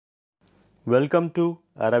Welcome to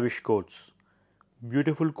Aravish Quotes,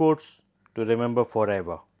 beautiful quotes to remember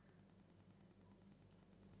forever.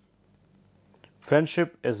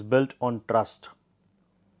 Friendship is built on trust.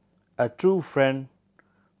 A true friend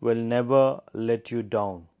will never let you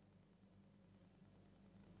down.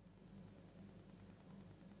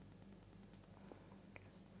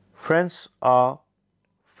 Friends are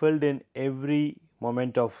filled in every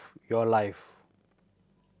moment of your life.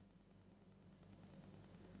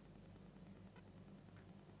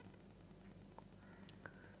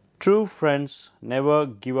 True friends never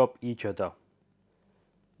give up each other.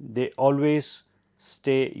 They always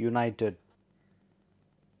stay united.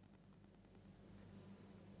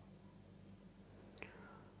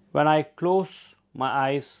 When I close my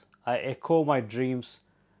eyes, I echo my dreams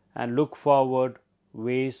and look forward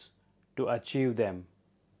ways to achieve them.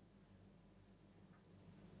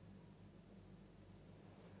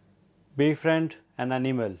 Befriend an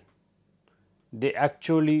animal. They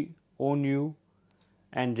actually own you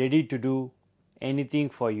and ready to do anything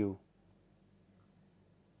for you.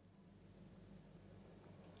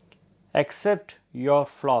 Accept your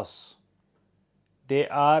flaws. They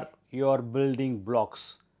are your building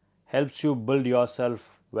blocks. Helps you build yourself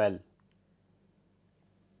well.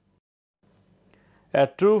 A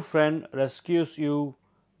true friend rescues you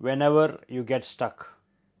whenever you get stuck.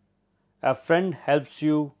 A friend helps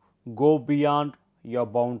you go beyond your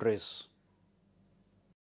boundaries.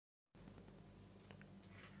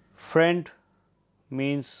 Friend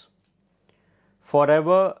means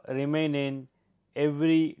forever remain in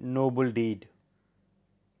every noble deed.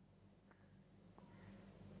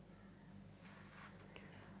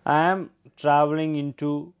 I am traveling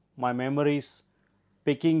into my memories,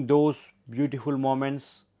 picking those beautiful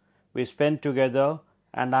moments we spent together,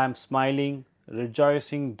 and I am smiling,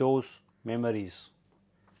 rejoicing those memories.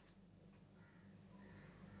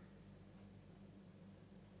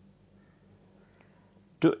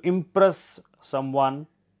 To impress someone,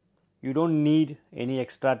 you don't need any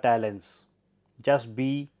extra talents. Just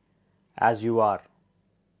be as you are.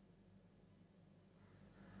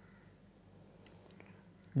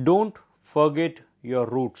 Don't forget your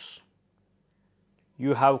roots.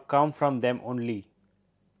 You have come from them only.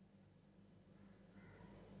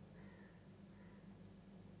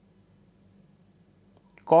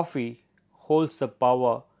 Coffee holds the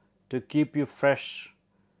power to keep you fresh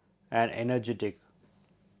and energetic.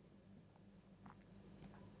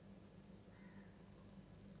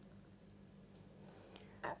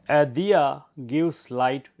 A diya gives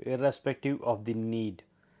light irrespective of the need.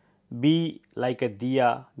 Be like a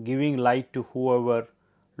diya giving light to whoever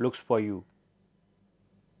looks for you.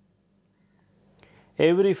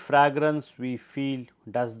 Every fragrance we feel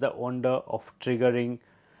does the wonder of triggering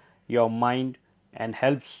your mind and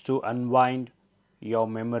helps to unwind your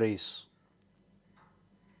memories.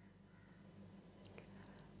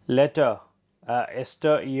 Later, a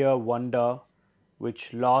yesteryear wonder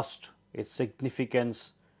which lost its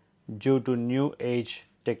significance due to new age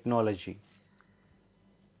technology.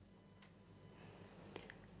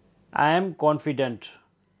 I am confident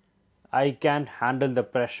I can handle the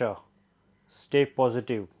pressure. Stay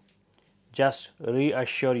positive. Just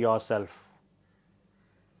reassure yourself.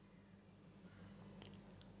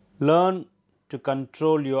 Learn to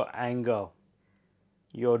control your anger.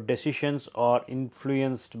 Your decisions are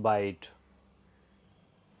influenced by it.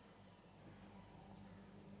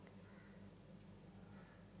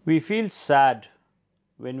 We feel sad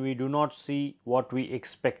when we do not see what we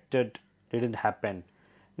expected didn't happen.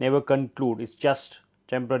 Never conclude, it's just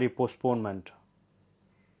temporary postponement.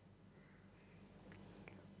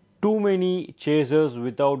 Too many chasers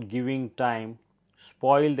without giving time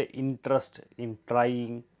spoil the interest in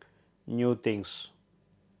trying new things.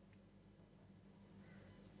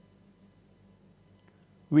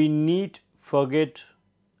 We need forget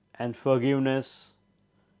and forgiveness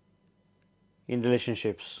in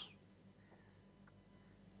relationships.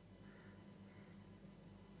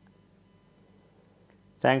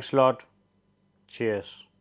 Thanks a lot. Cheers.